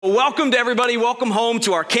Welcome to everybody. Welcome home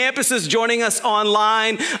to our campuses, joining us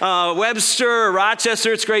online, Webster,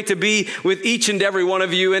 Rochester. It's great to be with each and every one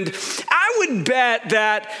of you. And I would bet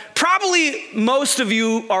that probably most of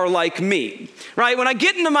you are like me, right? When I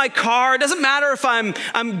get into my car, it doesn't matter if I'm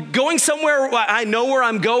going somewhere I know where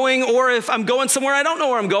I'm going, or if I'm going somewhere I don't know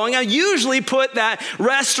where I'm going. I usually put that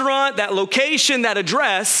restaurant, that location, that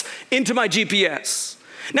address into my GPS.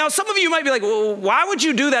 Now, some of you might be like, well, why would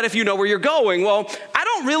you do that if you know where you're going? Well, I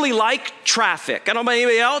don't really like traffic. I don't know about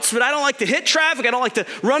anybody else, but I don't like to hit traffic. I don't like to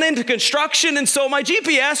run into construction. And so my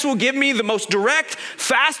GPS will give me the most direct,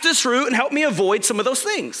 fastest route and help me avoid some of those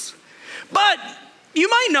things. But you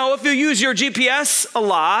might know, if you use your GPS a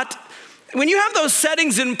lot, when you have those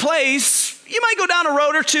settings in place, you might go down a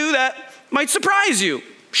road or two that might surprise you,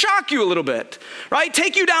 shock you a little bit, right?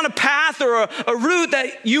 Take you down a path or a route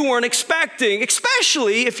that you weren't expecting,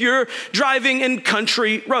 especially if you're driving in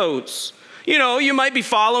country roads. You know, you might be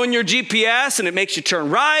following your GPS and it makes you turn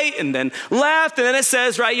right and then left, and then it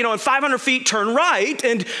says, right, in 500 feet, turn right,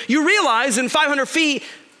 and you realize in 500 feet,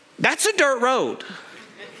 that's a dirt road.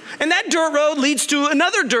 And that dirt road leads to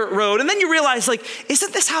another dirt road. And then you realize,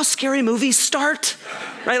 isn't this how scary movies start?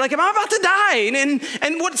 Right? Am I about to die?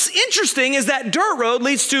 And what's interesting is that dirt road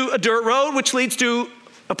leads to a dirt road, which leads to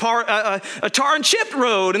a tar and chipped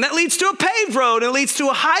road. And that leads to a paved road. And it leads to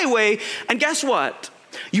a highway. And guess what?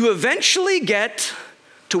 You eventually get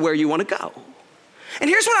to where you want to go. And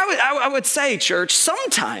here's what I would say, church.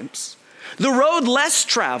 Sometimes the road less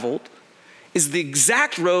traveled is the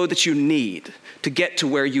exact road that you need to get to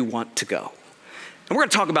where you want to go. And we're going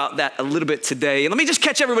to talk about that a little bit today. And let me just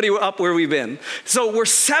catch everybody up where we've been. So we're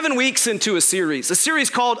 7 weeks into a series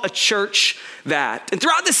called A Church That. And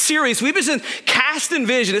throughout this series, we've been casting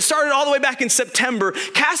vision. It started all the way back in September,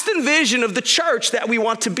 casting vision of the church that we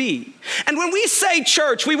want to be. And when we say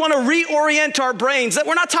church, we want to reorient our brains that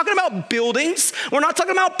we're not talking about buildings. We're not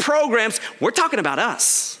talking about programs. We're talking about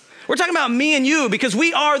us. We're talking about me and you, because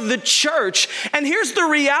we are the church. And here's the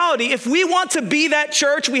reality. If we want to be that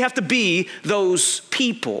church, we have to be those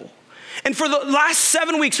people. And for the last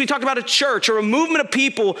 7 weeks, we talked about a church, or a movement of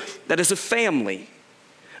people that is a family.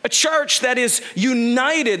 A church that is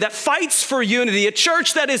united, that fights for unity. A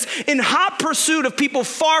church that is in hot pursuit of people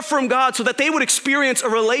far from God so that they would experience a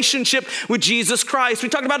relationship with Jesus Christ. We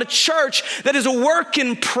talked about a church that is a work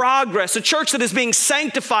in progress. A church that is being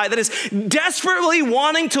sanctified, that is desperately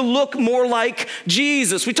wanting to look more like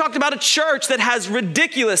Jesus. We talked about a church that has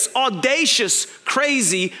ridiculous, audacious,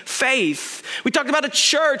 crazy faith. We talked about a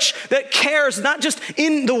church that cares not just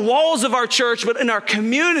in the walls of our church, but in our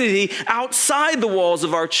community outside the walls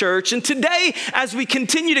of our church. And today, as we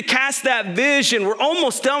continue to cast that vision, we're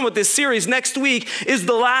almost done with this series. Next week is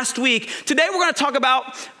the last week. Today, we're going to talk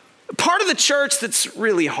about part of the church that's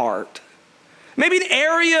really hard. Maybe an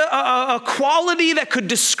area, a quality that could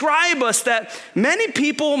describe us that many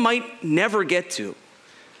people might never get to.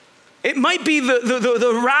 It might be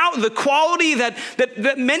the route, the quality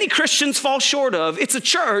that many Christians fall short of. It's a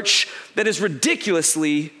church that is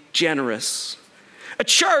ridiculously generous. A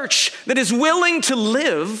church that is willing to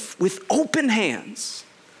live with open hands.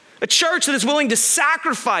 A church that is willing to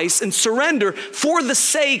sacrifice and surrender for the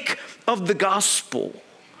sake of the gospel.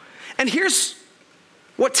 And here's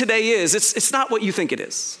what today is. It's not what you think it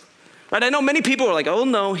is. Right? I know many people are like, oh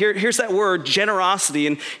no, here's that word, generosity,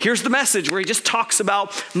 and here's the message where he just talks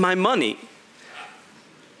about my money.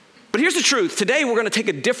 But here's the truth. Today we're going to take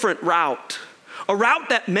a different route. A route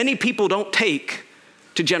that many people don't take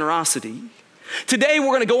to generosity. Today, we're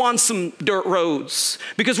going to go on some dirt roads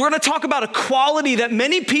because we're going to talk about a quality that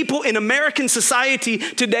many people in American society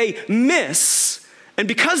today miss. And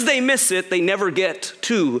because they miss it, they never get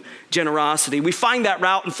to generosity. We find that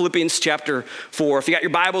route in Philippians chapter 4. If you got your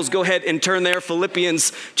Bibles, go ahead and turn there.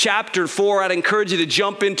 Philippians chapter 4. I'd encourage you to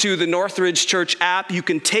jump into the Northridge Church app. You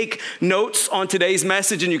can take notes on today's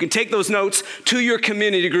message, and you can take those notes to your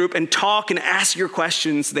community group and talk and ask your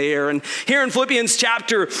questions there. And here in Philippians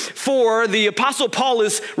chapter 4, the Apostle Paul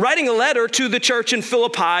is writing a letter to the church in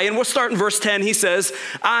Philippi. And we'll start in verse 10. He says,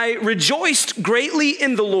 I rejoiced greatly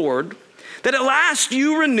in the Lord that at last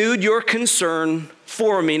you renewed your concern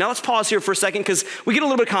for me. Now let's pause here for a second because we get a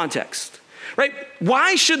little bit of context, right?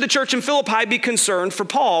 Why should the church in Philippi be concerned for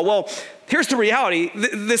Paul? Well, here's the reality.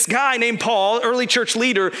 This guy named Paul, early church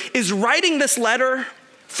leader, is writing this letter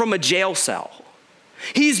from a jail cell.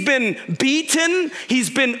 He's been beaten, he's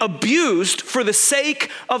been abused for the sake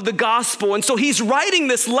of the gospel. And so he's writing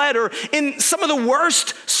this letter in some of the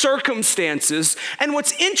worst circumstances. And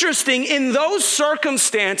what's interesting in those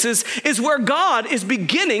circumstances is where God is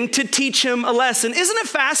beginning to teach him a lesson. Isn't it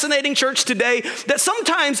fascinating, church, today, that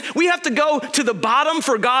sometimes we have to go to the bottom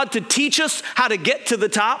for God to teach us how to get to the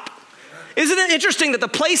top? Isn't it interesting that the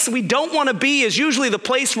place we don't want to be is usually the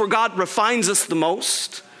place where God refines us the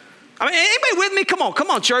most? I mean, anybody with me? Come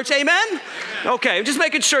on, church, amen? Okay, just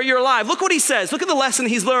making sure you're alive. Look what he says. Look at the lesson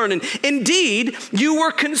he's learned. And indeed, you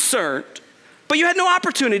were concerned, but you had no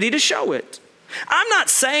opportunity to show it. I'm not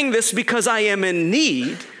saying this because I am in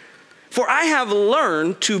need, for I have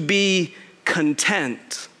learned to be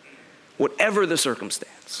content, whatever the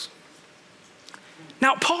circumstance.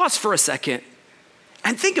 Now, pause for a second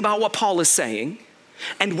and think about what Paul is saying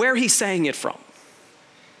and where he's saying it from.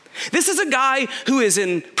 This is a guy who is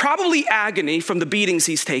in probably agony from the beatings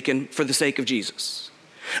he's taken for the sake of Jesus.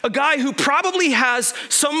 A guy who probably has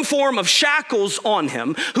some form of shackles on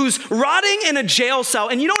him, who's rotting in a jail cell.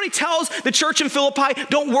 And you know what he tells the church in Philippi?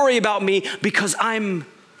 Don't worry about me because I'm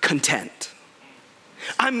content.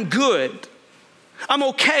 I'm good. I'm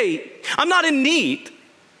okay. I'm not in need.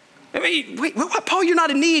 I mean, wait, what, Paul, you're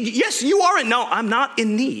not in need? Yes, you are. No, I'm not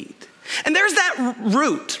in need. And there's that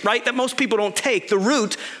root, right, that most people don't take, the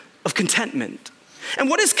root of contentment. And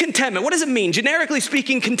what is contentment? What does it mean? Generically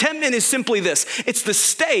speaking, contentment is simply this. It's the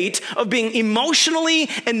state of being emotionally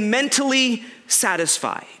and mentally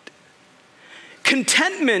satisfied.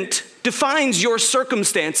 Contentment defines your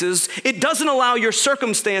circumstances. It doesn't allow your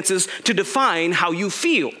circumstances to define how you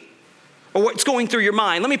feel or what's going through your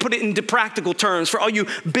mind. Let me put it into practical terms. For all you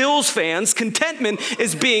Bills fans, contentment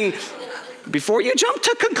is being... Before you jump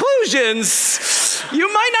to conclusions,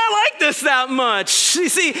 you might not like this that much. You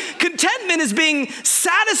see, contentment is being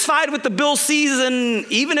satisfied with the Bills season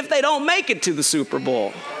even if they don't make it to the Super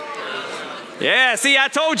Bowl. Yeah, see, I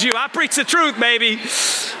told you, I preach the truth, baby.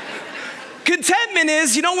 Contentment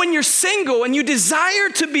is, when you're single and you desire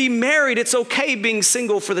to be married, it's okay being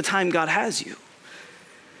single for the time God has you.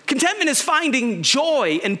 Contentment is finding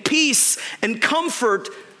joy and peace and comfort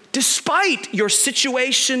despite your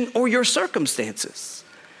situation or your circumstances.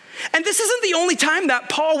 And this isn't the only time that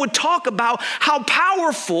Paul would talk about how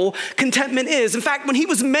powerful contentment is. In fact, when he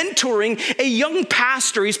was mentoring a young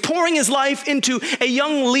pastor, he's pouring his life into a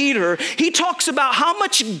young leader, he talks about how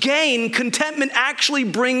much gain contentment actually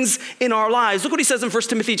brings in our lives. Look what he says in 1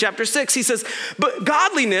 Timothy chapter 6. He says, but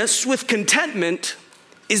godliness with contentment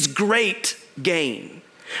is great gain.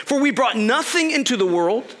 For we brought nothing into the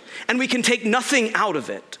world, and we can take nothing out of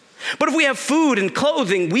it. But if we have food and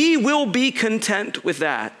clothing, we will be content with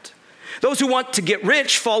that. Those who want to get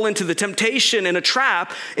rich fall into the temptation and a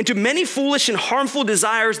trap, into many foolish and harmful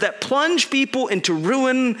desires that plunge people into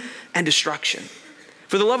ruin and destruction.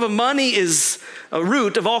 For the love of money is a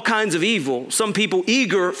root of all kinds of evil. Some people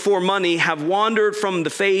eager for money have wandered from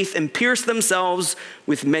the faith and pierced themselves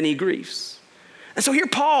with many griefs. And so here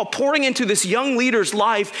Paul, pouring into this young leader's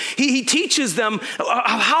life, he teaches them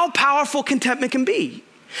how powerful contentment can be.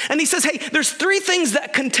 And he says, hey, there's three things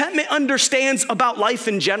that contentment understands about life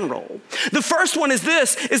in general. The first one is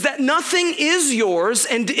this, is that nothing is yours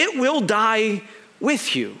and it will die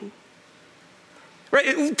with you.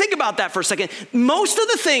 Right? Think about that for a second. Most of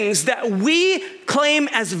the things that we claim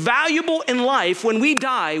as valuable in life, when we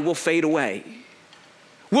die, will fade away,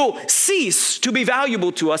 will cease to be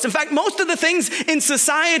valuable to us. In fact, most of the things in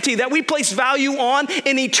society that we place value on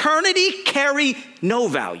in eternity carry no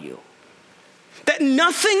value. That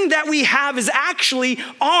nothing that we have is actually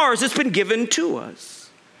ours. It's been given to us.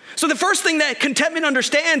 So the first thing that contentment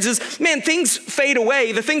understands is, things fade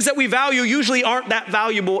away. The things that we value usually aren't that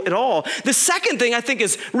valuable at all. The second thing I think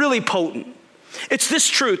is really potent. It's this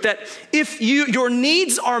truth that if your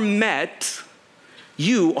needs are met,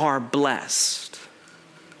 you are blessed.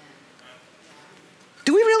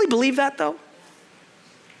 Do we really believe that though?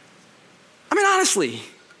 I mean, honestly,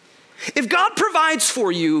 if God provides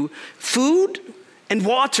for you food and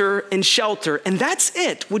water and shelter, and that's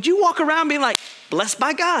it, would you walk around being like, blessed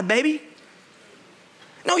by God, baby?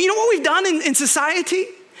 No, you know what we've done in society?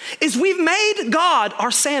 Is we've made God our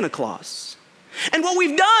Santa Claus. And what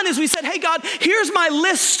we've done is we said, hey, God, here's my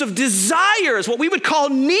list of desires, what we would call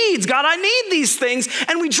needs. God, I need these things.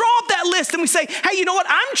 And we draw up that list and we say, hey, you know what?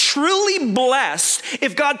 I'm truly blessed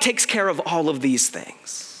if God takes care of all of these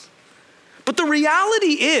things. But the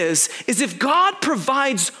reality is if God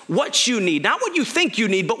provides what you need, not what you think you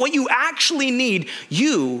need, but what you actually need,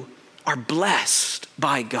 you are blessed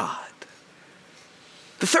by God.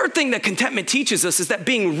 The third thing that contentment teaches us is that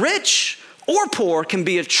being rich or poor can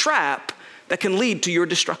be a trap that can lead to your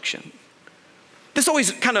destruction. This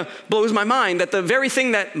always kind of blows my mind that the very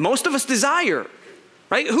thing that most of us desire,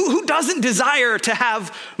 right? Who doesn't desire to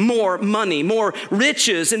have more money, more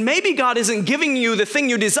riches? And maybe God isn't giving you the thing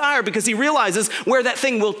you desire because he realizes where that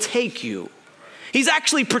thing will take you. He's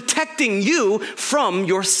actually protecting you from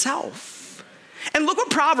yourself. And look what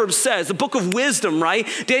Proverbs says, the book of wisdom, right?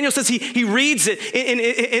 Daniel says he reads it in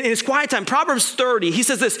his quiet time. Proverbs 30, he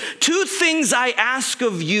says this, 2 things I ask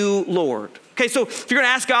of you, Lord. Okay, so if you're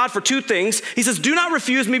gonna ask God for 2 things, he says, do not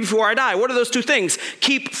refuse me before I die. What are those 2 things?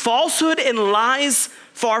 Keep falsehood and lies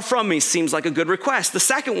far from me. Seems like a good request. The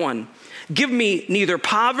second one, give me neither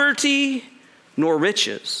poverty nor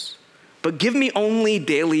riches, but give me only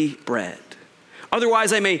daily bread.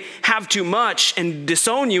 Otherwise I may have too much and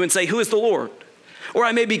disown you and say, who is the Lord? Or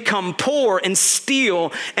I may become poor and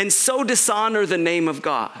steal and so dishonor the name of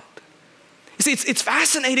God. You see, it's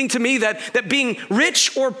fascinating to me that being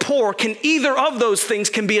rich or poor can either of those things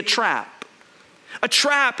can be a trap. A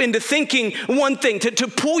trap into thinking one thing, to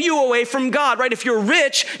pull you away from God, right? If you're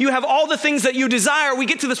rich, you have all the things that you desire. We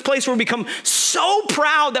get to this place where we become so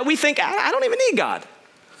proud that we think, I don't even need God.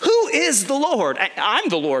 Who is the Lord? I'm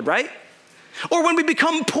the Lord, right? Or when we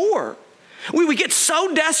become poor, we get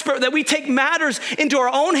so desperate that we take matters into our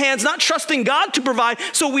own hands, not trusting God to provide,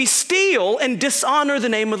 so we steal and dishonor the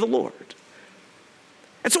name of the Lord.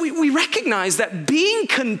 And so we recognize that being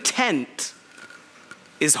content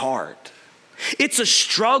is hard. It's a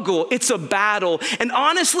struggle, it's a battle. And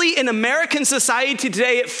honestly, in American society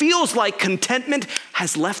today, it feels like contentment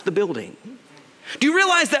has left the building. Do you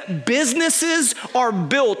realize that businesses are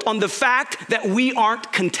built on the fact that we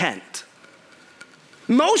aren't content?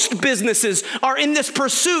 Most businesses are in this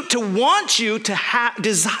pursuit to want you to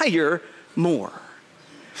desire more.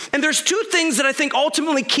 And there's 2 things that I think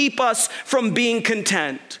ultimately keep us from being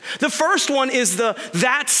content. The first one is the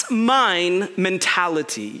that's mine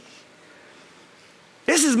mentality.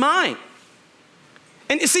 This is mine.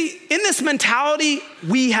 And you see, in this mentality,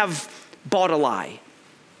 we have bought a lie.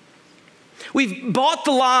 We've bought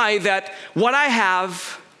the lie that what I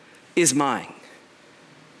have is mine.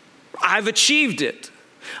 I've achieved it.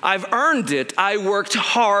 I've earned it. I worked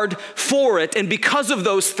hard for it. And because of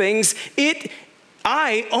those things,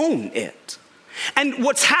 I own it. And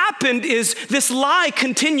what's happened is this lie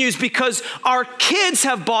continues because our kids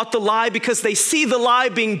have bought the lie because they see the lie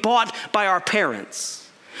being bought by our parents.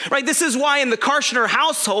 Right? This is why in the Karshner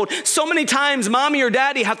household, so many times mommy or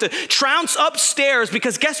daddy have to trounce upstairs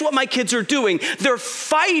because guess what my kids are doing? They're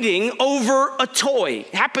fighting over a toy.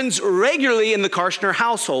 It happens regularly in the Karshner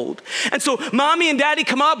household. And so mommy and daddy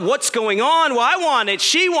come up, what's going on? Well, I want it,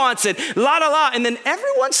 she wants it, la la la. And then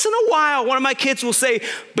every once in a while, one of my kids will say,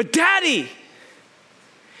 but daddy,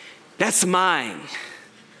 that's mine.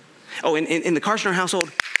 Oh, in the Karshner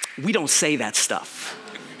household, we don't say that stuff.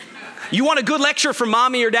 You want a good lecture from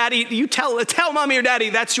mommy or daddy, you tell mommy or daddy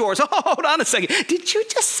that's yours. Oh, hold on a second. Did you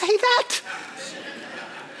just say that?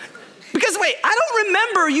 Because wait, I don't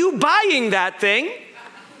remember you buying that thing.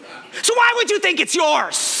 So why would you think it's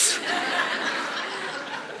yours?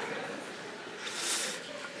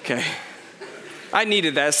 Okay. I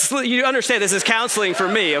needed this. You understand this is counseling for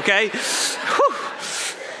me, okay? Whew.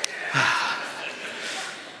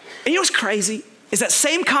 And you know what's crazy? Is that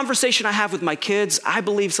same conversation I have with my kids, I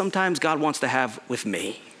believe sometimes God wants to have with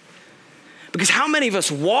me. Because how many of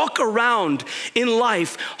us walk around in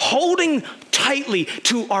life holding tightly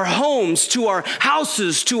to our homes, to our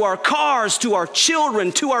houses, to our cars, to our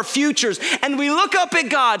children, to our futures, and we look up at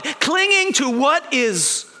God clinging to what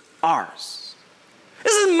is ours.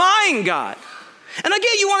 This is mine, God. And I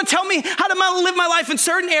get you want to tell me how to live my life in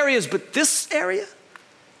certain areas, but this area,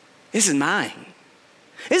 this is mine.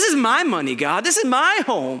 This is my money, God. This is my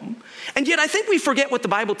home. And yet I think we forget what the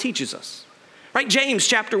Bible teaches us, right? James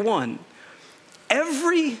chapter 1,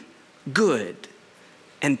 every good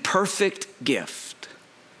and perfect gift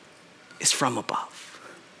is from above.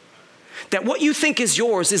 That what you think is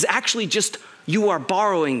yours is actually just you are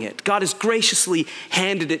borrowing it. God has graciously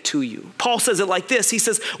handed it to you. Paul says it like this. He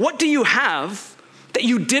says, what do you have that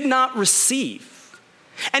you did not receive?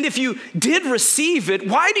 And if you did receive it,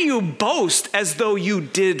 why do you boast as though you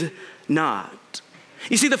did not?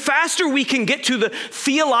 You see, the faster we can get to the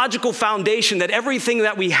theological foundation that everything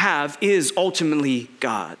that we have is ultimately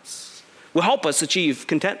God's, will help us achieve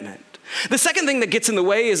contentment. The second thing that gets in the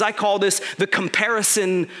way is I call this the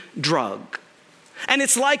comparison drug. And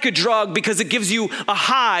it's like a drug because it gives you a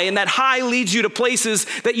high, and that high leads you to places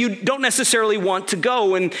that you don't necessarily want to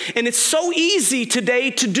go. And it's so easy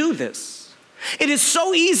today to do this. It is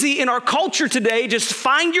so easy in our culture today, just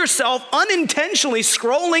find yourself unintentionally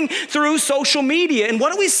scrolling through social media. And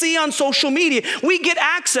what do we see on social media? We get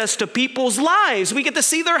access to people's lives. We get to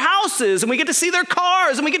see their houses, and we get to see their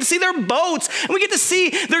cars, and we get to see their boats, and we get to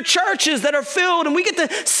see their churches that are filled, and we get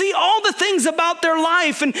to see all the things about their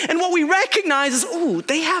life. And what we recognize is, ooh,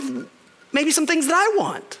 they have maybe some things that I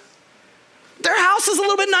want. Their house is a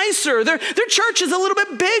little bit nicer. Their church is a little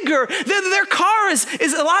bit bigger. Their car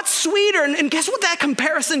is a lot sweeter. And guess what that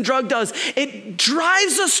comparison drug does? It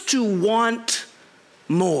drives us to want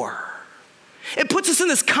more. It puts us in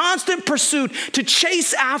this constant pursuit to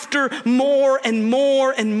chase after more and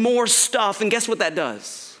more and more stuff. And guess what that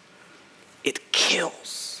does? It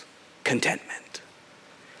kills contentment.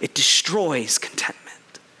 It destroys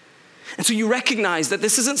contentment. And so you recognize that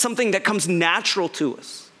this isn't something that comes natural to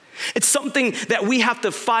us. It's something that we have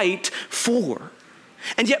to fight for.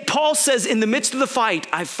 And yet Paul says, in the midst of the fight,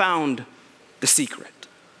 I've found the secret.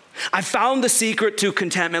 I found the secret to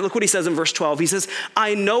contentment. Look what he says in verse 12. He says,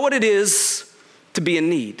 I know what it is to be in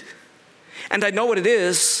need, and I know what it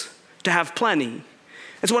is to have plenty.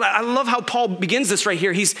 And so I love how Paul begins this right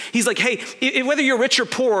here. He's like, hey, whether you're rich or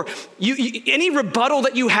poor, any rebuttal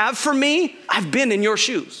that you have for me, I've been in your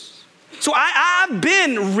shoes. So I've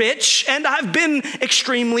been rich and I've been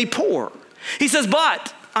extremely poor. He says,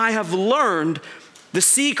 but I have learned the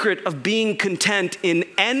secret of being content in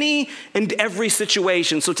any and every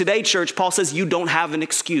situation. So today, church, Paul says you don't have an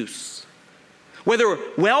excuse. Whether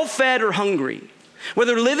well-fed or hungry,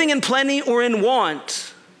 whether living in plenty or in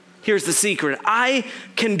want, here's the secret. I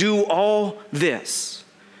can do all this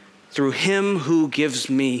through him who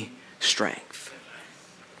gives me strength.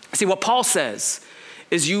 See, what Paul says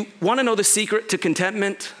is, you want to know the secret to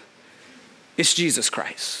contentment? It's Jesus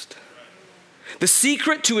Christ. The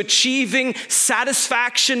secret to achieving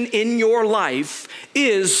satisfaction in your life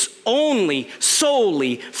is only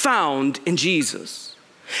solely found in Jesus.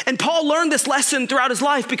 And Paul learned this lesson throughout his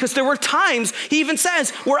life because there were times, he even says,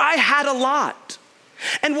 where I had a lot.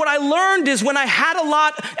 And what I learned is when I had a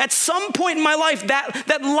lot, at some point in my life,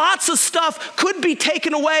 that lots of stuff could be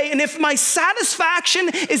taken away. And if my satisfaction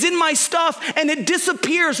is in my stuff and it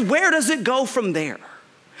disappears, where does it go from there?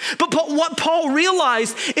 But what Paul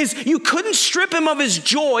realized is you couldn't strip him of his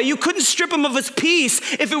joy. You couldn't strip him of his peace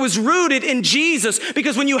if it was rooted in Jesus.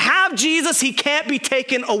 Because when you have Jesus, he can't be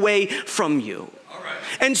taken away from you.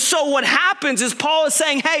 And so what happens is Paul is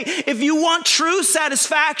saying, hey, if you want true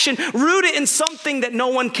satisfaction, root it in something that no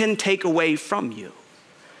one can take away from you.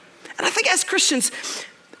 And I think as Christians,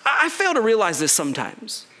 I fail to realize this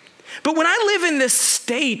sometimes. But when I live in this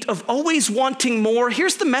state of always wanting more,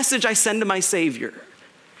 here's the message I send to my Savior.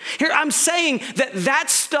 Here I'm saying that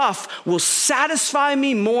stuff will satisfy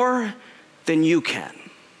me more than you can.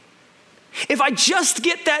 If I just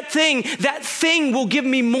get that thing will give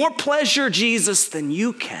me more pleasure, Jesus, than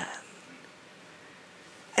you can.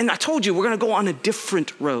 And I told you, we're going to go on a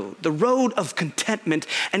different road, the road of contentment.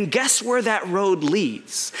 And guess where that road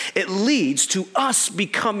leads? It leads to us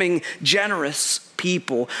becoming generous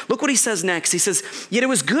people. Look what he says next. He says, yet it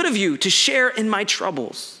was good of you to share in my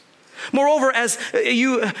troubles. Moreover, as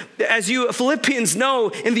you Philippians know,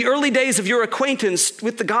 in the early days of your acquaintance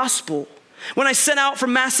with the gospel, when I set out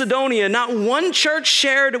from Macedonia, not one church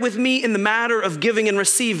shared with me in the matter of giving and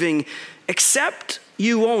receiving, except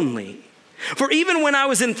you only. For even when I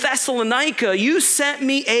was in Thessalonica, you sent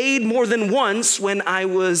me aid more than once when I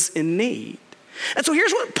was in need. And so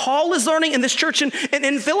here's what Paul is learning, and this church in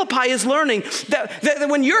Philippi is learning, that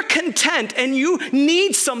when you're content and you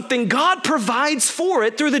need something, God provides for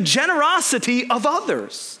it through the generosity of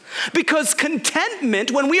others. Because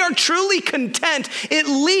contentment, when we are truly content, it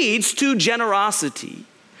leads to generosity.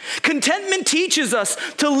 Contentment teaches us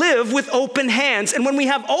to live with open hands. And when we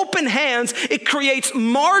have open hands, it creates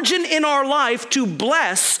margin in our life to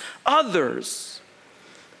bless others.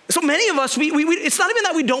 So many of us, it's not even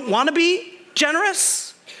that we don't want to be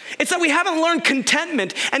generous. It's that we haven't learned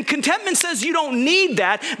contentment. And contentment says you don't need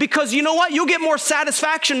that because you know what? You'll get more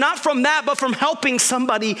satisfaction not from that, but from helping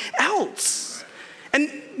somebody else. And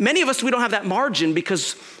many of us, we don't have that margin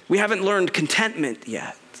because we haven't learned contentment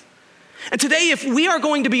yet. And today, if we are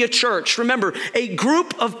going to be a church, remember, a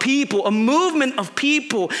group of people, a movement of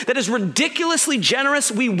people that is ridiculously generous,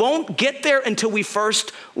 we won't get there until we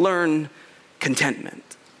first learn contentment.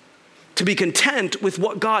 To be content with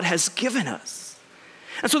what God has given us.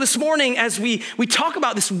 And so this morning, as we talk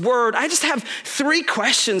about this word, I just have 3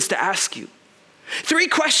 questions to ask you. 3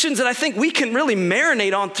 questions that I think we can really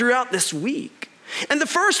marinate on throughout this week. And the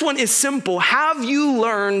first one is simple. Have you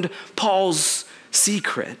learned Paul's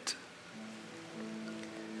secret?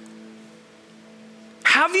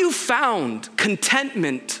 Have you found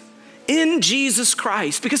contentment in Jesus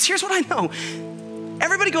Christ? Because here's what I know.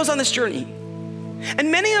 Everybody goes on this journey.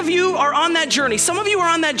 And many of you are on that journey. Some of you are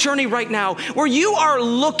on that journey right now where you are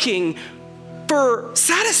looking for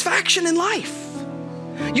satisfaction in life.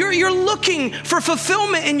 You're looking for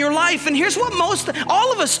fulfillment in your life. And here's what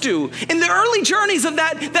all of us do. In the early journeys of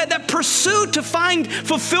that pursuit to find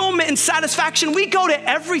fulfillment and satisfaction, we go to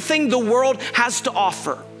everything the world has to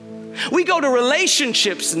offer. We go to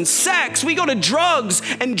relationships and sex. We go to drugs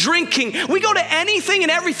and drinking. We go to anything and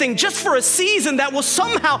everything just for a season that will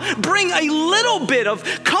somehow bring a little bit of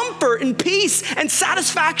comfort and peace and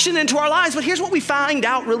satisfaction into our lives. But here's what we find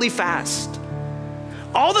out really fast.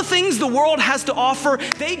 All the things the world has to offer,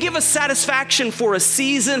 they give us satisfaction for a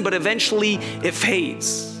season, but eventually it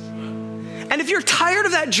fades. And if you're tired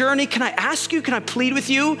of that journey, can I ask you, can I plead with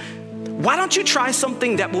you, why don't you try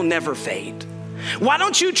something that will never fade? Why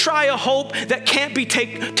don't you try a hope that can't be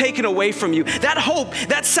taken away from you? That hope,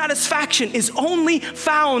 that satisfaction is only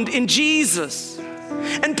found in Jesus.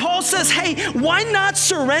 And Paul says, hey, why not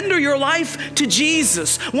surrender your life to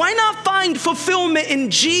Jesus? Why not find fulfillment in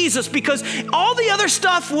Jesus? Because all the other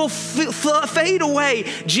stuff will fade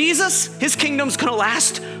away. Jesus, his kingdom's gonna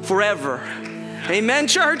last forever. Amen,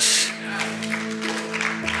 church?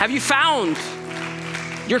 Have you found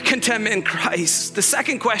your contentment in Christ? The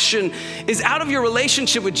second question is, out of your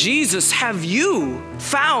relationship with Jesus, have you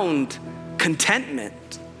found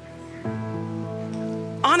contentment?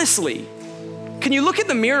 Honestly, can you look in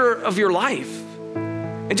the mirror of your life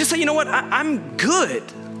and just say, you know what, I'm good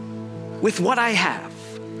with what I have.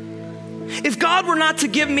 If God were not to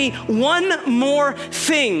give me one more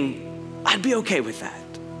thing, I'd be okay with that.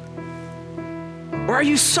 Or are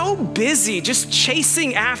you so busy just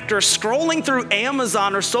chasing after, scrolling through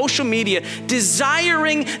Amazon or social media,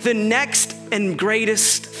 desiring the next and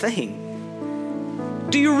greatest thing?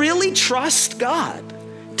 Do you really trust God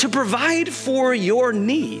to provide for your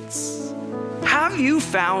needs? Have you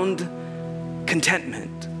found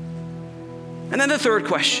contentment? And then the third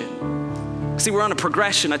question. See, we're on a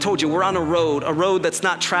progression. I told you, we're on a road that's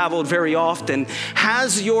not traveled very often.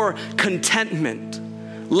 Has your contentment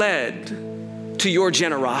led to your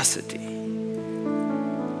generosity?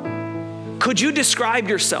 Could you describe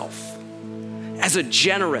yourself as a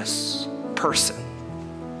generous person?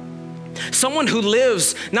 Someone who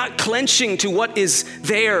lives not clenching to what is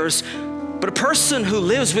theirs, but a person who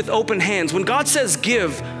lives with open hands. When God says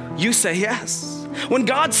give, you say yes. When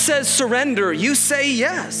God says surrender, you say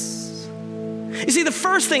yes. You see, the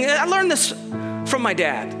first thing, I learned this from my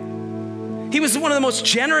dad. He was one of the most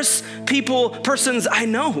generous persons I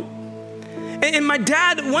know. And my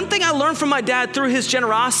dad, one thing I learned from my dad through his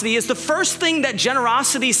generosity is the first thing that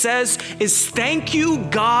generosity says is, thank you,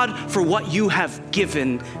 God, for what you have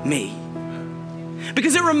given me.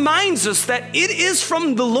 Because it reminds us that it is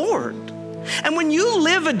from the Lord. And when you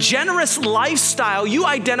live a generous lifestyle, you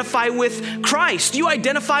identify with Christ. You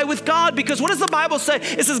identify with God, because what does the Bible say?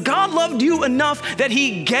 It says God loved you enough that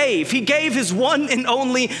he gave. He gave his one and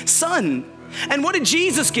only son. And what did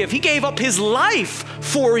Jesus give? He gave up his life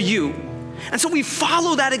for you. And so we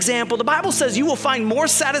follow that example. The Bible says you will find more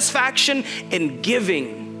satisfaction in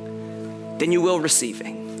giving than you will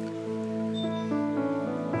receiving.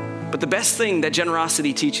 But the best thing that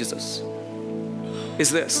generosity teaches us is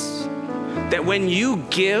this: that when you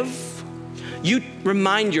give, you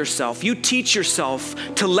remind yourself, you teach yourself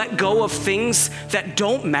to let go of things that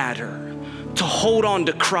don't matter, to hold on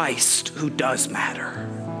to Christ who does matter.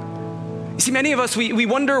 You see, many of us, we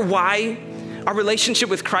wonder why our relationship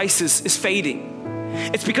with Christ is fading.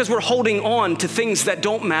 It's because we're holding on to things that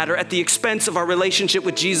don't matter at the expense of our relationship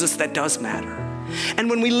with Jesus that does matter. And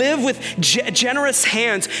when we live with generous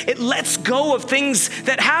hands, it lets go of things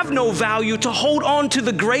that have no value to hold on to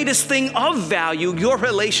the greatest thing of value, your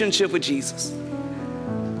relationship with Jesus.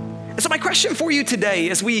 And so my question for you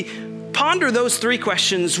today, as we ponder those three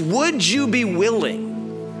questions, would you be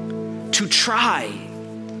willing to try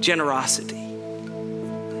generosity?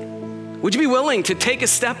 Would you be willing to take a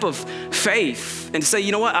step of faith and say,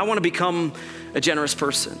 you know what, I want to become a generous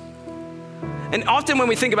person? And often when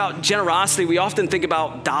we think about generosity, we often think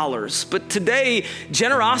about dollars. But today,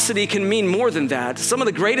 generosity can mean more than that. Some of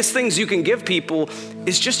the greatest things you can give people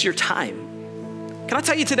is just your time. Can I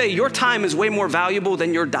tell you today, your time is way more valuable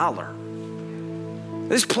than your dollar.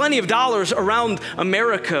 There's plenty of dollars around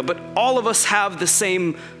America, but all of us have the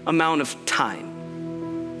same amount of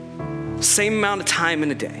time. Same amount of time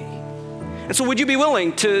in a day. And so would you be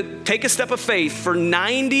willing to take a step of faith for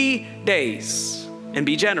 90 days and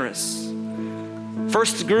be generous?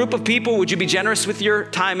 First group of people, would you be generous with your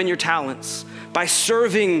time and your talents by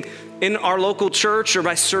serving in our local church or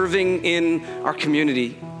by serving in our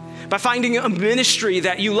community. By finding a ministry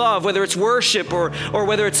that you love, whether it's worship or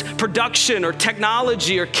whether it's production or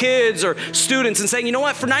technology or kids or students, and saying, you know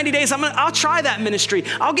what, for 90 days, I'll try that ministry.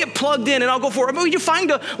 I'll get plugged in and I'll go for it. But would you find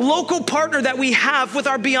a local partner that we have with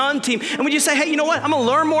our Beyond team? And would you say, hey, you know what, I'm gonna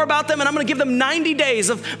learn more about them and I'm gonna give them 90 days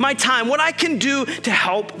of my time, what I can do to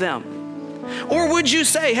help them? Or would you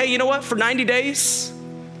say, hey, you know what, for 90 days,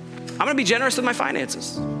 I'm gonna be generous with my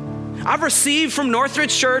finances. I've received from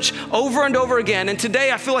Northridge Church over and over again, and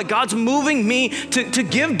today I feel like God's moving me to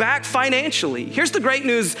give back financially. Here's the great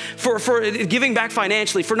news for giving back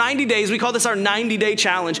financially. For 90 days, we call this our 90-day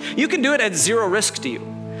challenge. You can do it at zero risk to you.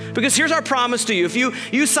 Because here's our promise to you. If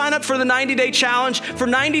you sign up for the 90-day challenge, for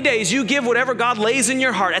 90 days, you give whatever God lays in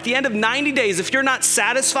your heart. At the end of 90 days, if you're not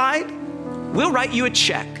satisfied, we'll write you a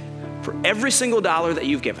check for every single dollar that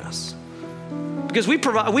you've given us. Because we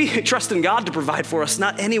trust in God to provide for us,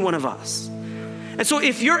 not any one of us. And so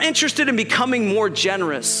if you're interested in becoming more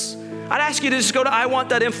generous, I'd ask you to just go to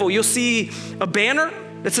iwant.info. You'll see a banner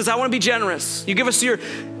that says, I want to be generous. You give us your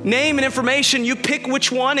name and information. You pick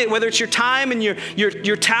which one, whether it's your time and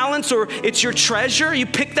your talents or it's your treasure. You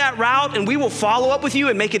pick that route and we will follow up with you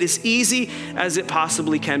and make it as easy as it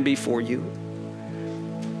possibly can be for you.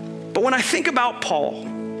 But when I think about Paul,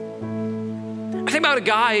 I think about a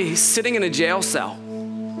guy sitting in a jail cell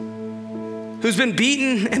who's been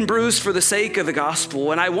beaten and bruised for the sake of the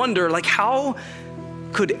gospel. And I wonder, how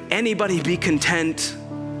could anybody be content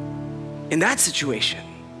in that situation?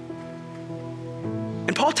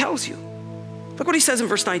 And Paul tells you, look what he says in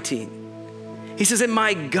verse 19. He says, and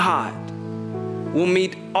my God will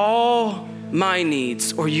meet all my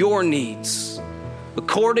needs or your needs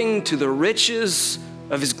according to the riches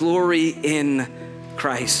of his glory in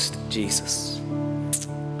Christ Jesus.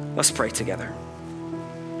 Let's pray together.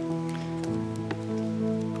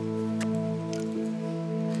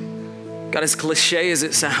 God, as cliche as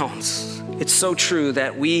it sounds, it's so true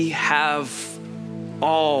that we have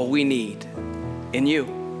all we need in you.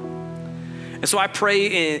 And so I pray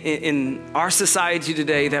in our society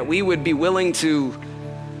today that we would be willing to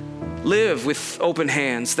live with open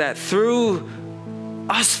hands, that through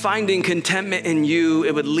us finding contentment in you,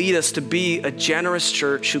 it would lead us to be a generous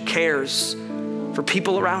church who cares for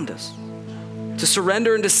people around us, to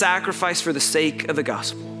surrender and to sacrifice for the sake of the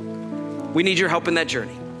gospel. We need your help in that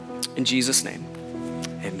journey. In Jesus' name,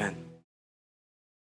 amen.